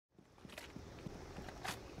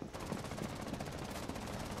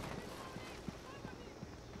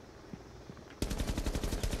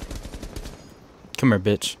Come here,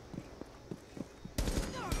 bitch.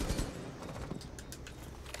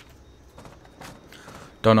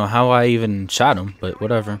 Don't know how I even shot him, but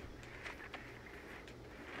whatever.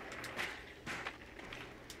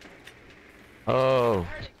 Oh.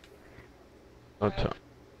 Okay.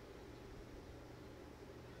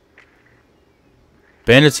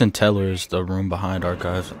 Bandits and Tellers, the room behind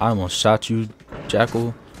archives. I almost shot you,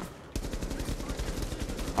 Jackal.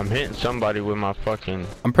 I'm hitting somebody with my fucking...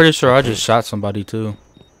 I'm pretty sure I just shot somebody too.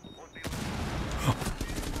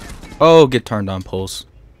 Oh, get turned on, Pulse.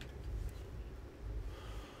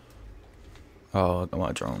 Oh,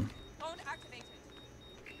 my drone.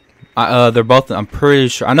 They're both. I'm pretty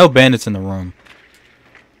sure. I know Bandits in the room.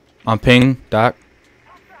 On ping, Doc.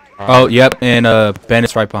 Oh, yep, and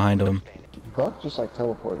Bandits right behind him. Buck just like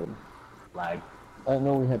teleported. Lag. I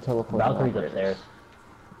know we had teleported. Valkyrie's upstairs.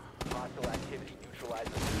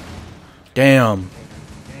 Damn.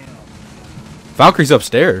 Valkyrie's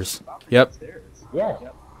upstairs. Yep. Yeah.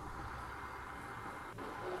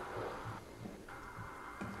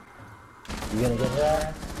 You gonna get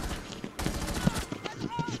that?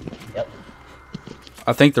 Yep.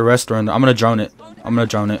 I think the rest are in. I'm gonna drone it. I'm gonna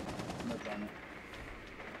drone it.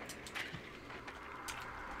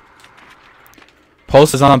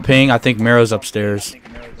 Pulse is on ping. I think Mero's upstairs.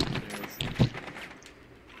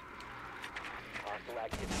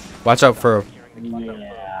 Watch out for.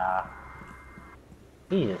 Yeah.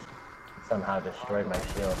 He just somehow destroyed my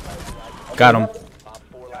shield. Got him.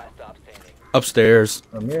 Upstairs.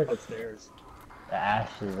 Ramirez upstairs. The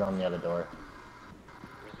Ash is on the other door.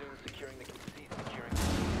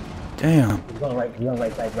 Damn. He's going right. He's going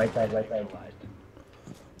right side. Right side. Right side.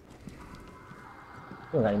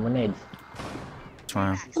 Oh, got more nades.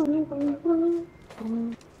 Trying.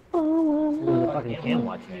 There's a fucking cam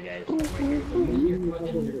watching you guys.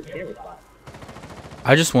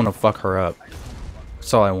 I just want to fuck her up.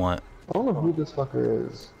 That's all I want. I don't know who this fucker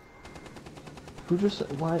is. Who just?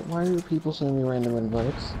 Why are people sending me random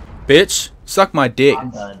invites? Bitch, suck my dick. I'm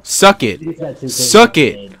done. Suck it. Suck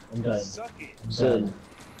it. I'm done. I'm done.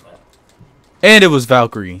 And it was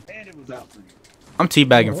Valkyrie. I'm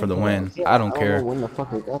teabagging for the win. I don't I care. don't know when the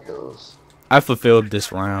fuck I got those. I fulfilled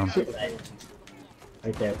this round.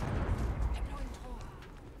 Right there.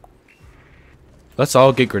 Let's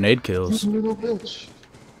all get grenade kills. You little bitch.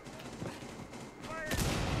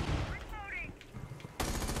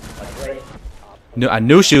 I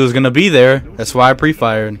knew she was gonna be there. That's why I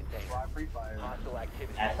pre-fired.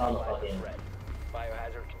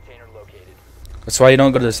 That's why you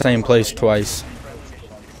don't go to the same place twice.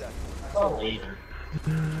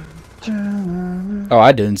 Oh,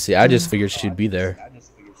 I didn't see. I just figured she'd be there.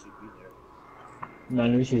 No, I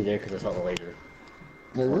knew she was there because I saw the laser.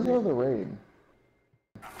 Yeah, where's the other raid?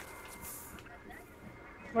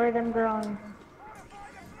 Where are them growing?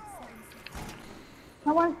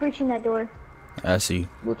 No one's breaching that door. I see.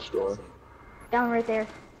 Which door? Down right there.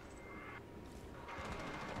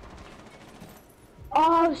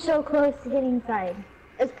 Oh, so close to getting inside.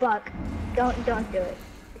 It's Buck. Don't do it.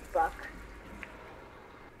 It's Buck.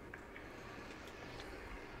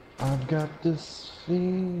 I've got this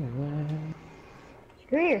feeling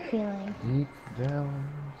Screw your feeling. deep down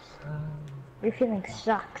inside. Your feeling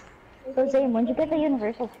sucks. So Zane, when'd you get the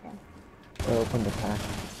Universal skin? I opened the pack.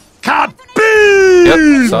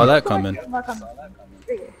 Yep, saw that coming. Welcome.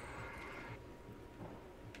 Screw you.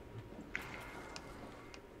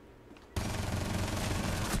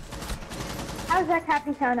 How's that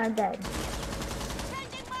Happy Town undead?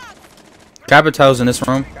 Capitel's in this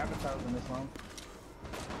room.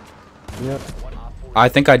 Yep. I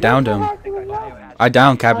think I downed him. I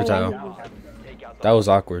downed Capital. That was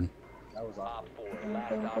awkward.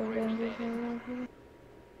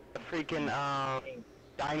 Freaking,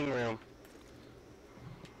 dining room.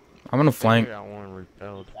 I'm gonna flank. I got one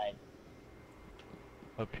repelled.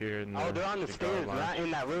 Up here in the... Oh, they're on the stairs, not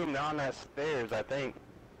in that room. They're on the stairs, I think.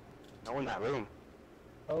 No, in that room.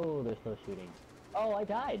 Oh, they're still shooting. Oh, I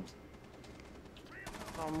died.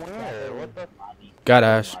 From where? What the? Got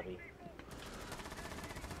Ash.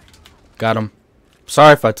 Got him.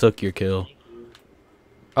 Sorry if I took your kill.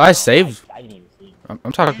 Oh, I saved. I didn't even see.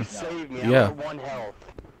 I'm talking. You saved me. Yeah. I had 1 health.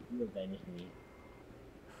 You avenged me.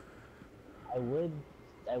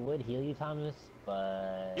 I would heal you, Thomas,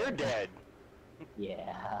 but... You're dead.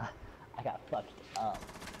 Yeah, I got fucked up.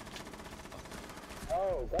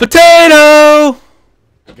 Oh, Potato!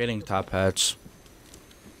 Getting top hatch.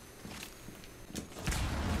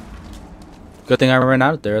 Good thing I ran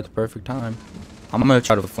out there at the perfect time. I'm gonna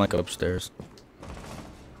try to flank upstairs.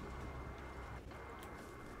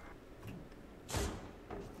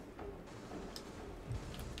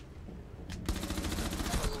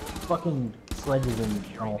 fucking sledges in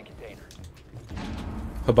tunnel.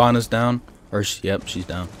 Habana's down. Or, yep, she's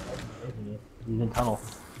down. He's in tunnel.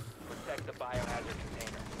 Protect the biohazard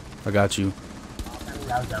container. I got you.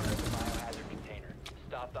 That was down there. Biohazard container.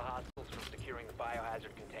 Stop the hostiles from securing the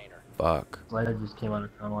biohazard container. Fuck. Sledge just came out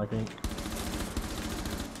of tunnel, I think.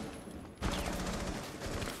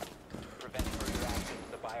 Prevent further access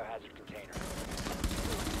to the biohazard container.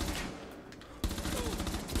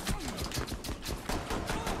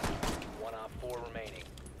 One op 4 remaining.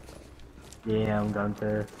 Yeah, I'm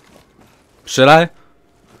Gunther. Should I?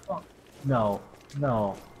 No,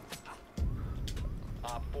 no.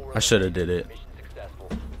 Op 4 I should have did it. mission successful.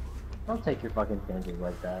 Don't take your fucking chances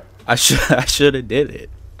like that. I should have did it.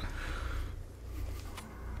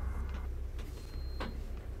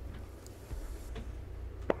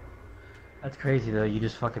 That's crazy though, you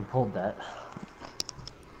just fucking pulled that.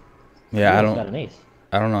 Yeah, You I almost got don't an ace.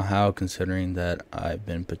 I don't know how, considering that I've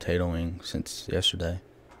been potatoing since yesterday.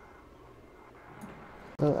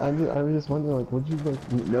 I was just wondering, like, would you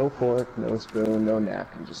like no fork, no spoon, no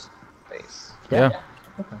napkin, just face? Yeah.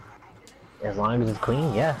 As long as it's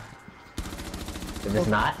clean, yeah. If it's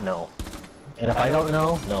not, no. And if I don't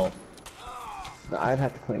know, no. No, I'd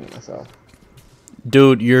have to clean it myself.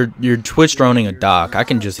 Dude, you're Twitch droning a doc. I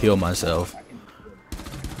can just heal myself.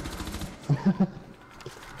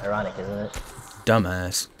 Ironic, isn't it?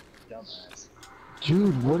 Dumbass.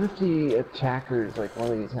 Dude, what if the attackers, like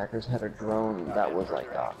one of the attackers, had a drone that was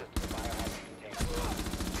like Doc?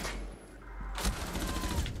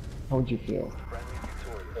 How would you feel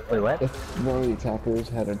Wait, what? if one of the attackers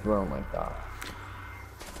had a drone like Doc?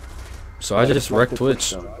 So I just wrecked the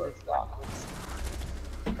Twitch. drone was Doc.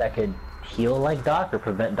 That could heal like Doc or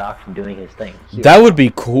prevent Doc from doing his thing. That would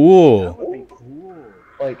be cool.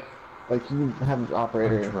 Like you have an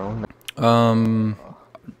operator drone.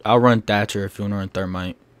 I'll run Thatcher if you want to run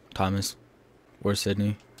Thermite. Thomas. Or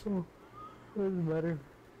Sydney. Doesn't matter.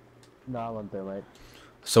 No, I want Thermite.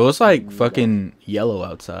 So it's like fucking yellow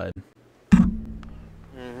outside.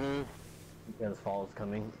 Mm-hmm. Because fall is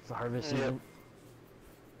coming. It's the harvest season.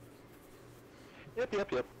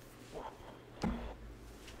 Yep.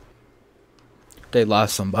 They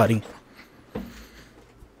lost somebody.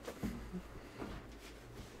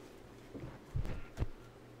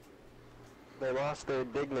 They lost their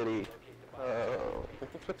dignity. Oh.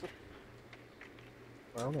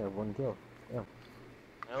 I only have one kill. Yeah.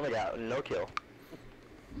 I only got no kill.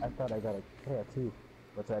 I thought I got a 2.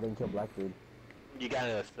 But I didn't kill Blackbeard. You got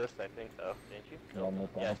an assist, I think, though, didn't you? Yeah, I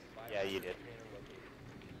made that. Yes. Yeah, you did.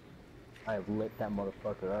 I have lit that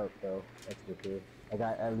motherfucker up, so that's good too. I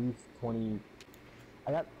got at least 20.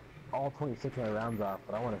 I got all 26 of my rounds off,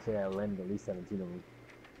 but I want to say I landed at least 17 of them,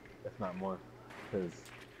 if not more, because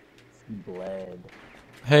he bled.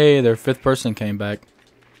 Hey, their fifth person came back.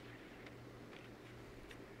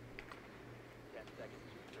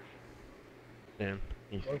 Damn.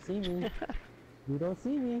 You don't see me. You don't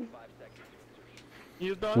see me.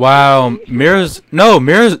 You don't Wow, Mira's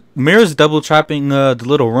double trapping the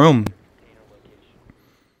little room.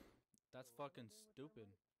 That's fucking stupid.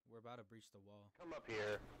 We're about to breach the wall. Come up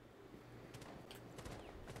here.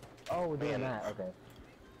 Oh, we're doing that. Okay.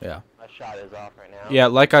 Yeah. My shot is off right now. Yeah,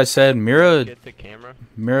 like I said, Mira get the camera.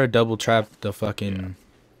 double trapped the fucking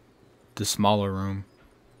the smaller room.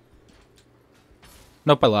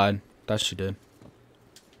 Nope, I lied. That she did.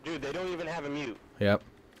 Dude, they don't even have a mute. Yep.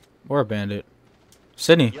 Or a bandit.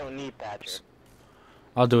 Sydney, You don't need Thatcher.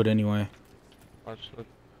 I'll do it anyway. Watch the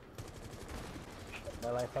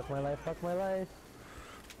My life, fuck my life, fuck my life.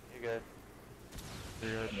 You good?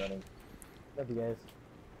 I'm running. Love you guys.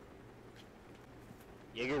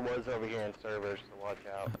 Jaeger was over here in servers, so watch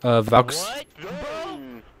out. Valks. What? Bro?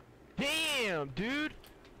 Boom! Damn, dude.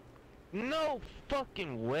 No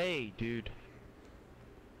fucking way, dude.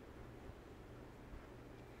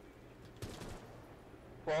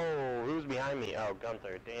 Whoa, who's behind me? Oh,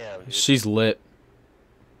 Gunther, damn, dude. She's lit.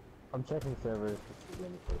 I'm checking servers to see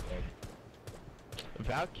anything.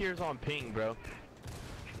 Valkyrie's on ping, bro.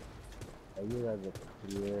 Are you guys are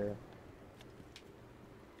clear?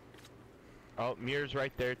 Oh, Mirror's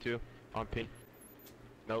right there too, on ping.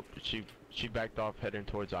 Nope, she backed off, heading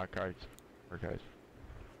towards archives. Okay.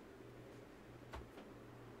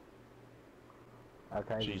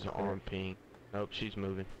 She's on ping. Nope, she's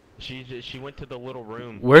moving. She went to the little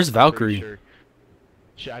room. Where's I'm pretty Valkyrie?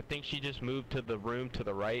 sure. I think she just moved to the room to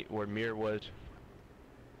the right where Mir was.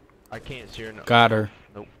 I can't see her. No. Got her.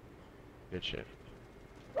 Nope. Good shit.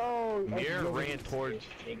 Oh, Mir ran towards.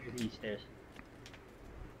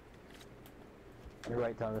 You're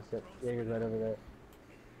right, Thomas. Jaeger's right over there.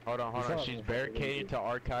 Hold on. She's barricaded to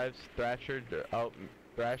archives. Thrasher. Oh,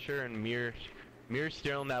 Thrasher and Mirror. Mirror's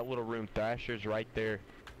still in that little room. Thrasher's right there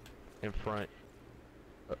in front.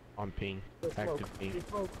 On ping. Active ping.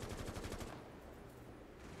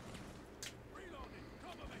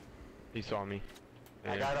 He saw me.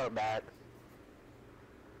 I got our back.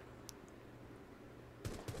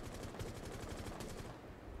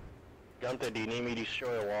 Gunther, do you need me to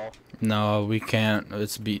destroy a wall? No, we can't.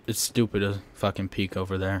 It's stupid to fucking peek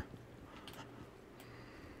over there.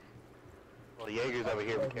 Well, Jaeger's over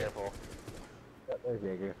here, be careful. There's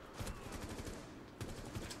Jaeger.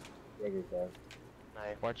 Jaeger's dead.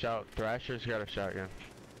 Nice. Watch out. Thrasher's got a shotgun.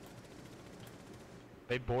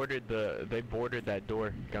 They boarded that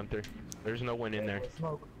door, Gunther. There's no one in there.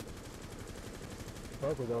 Smoke.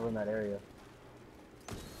 Smoke was over in that area.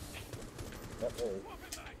 Yep, there is.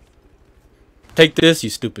 Take this,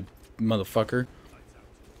 you stupid motherfucker.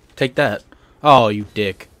 Take that. Oh, you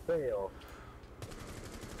dick. Fail.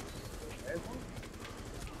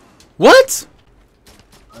 What?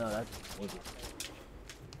 Oh, no, that's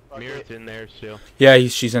maybe. Mirror's in there still. Yeah,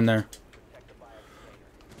 she's in there.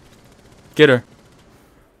 Get her.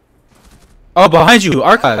 Oh, behind you.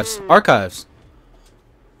 Archives. Archives.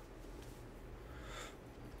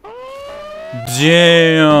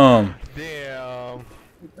 Damn. Damn.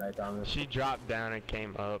 Right, Thomas. She dropped down and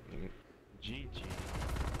came up. GG.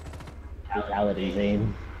 Fatality,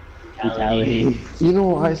 Zane. Fatality. You know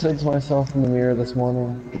what I said to myself in the mirror this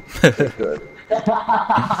morning? Get good.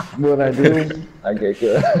 What I do, I get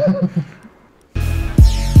good.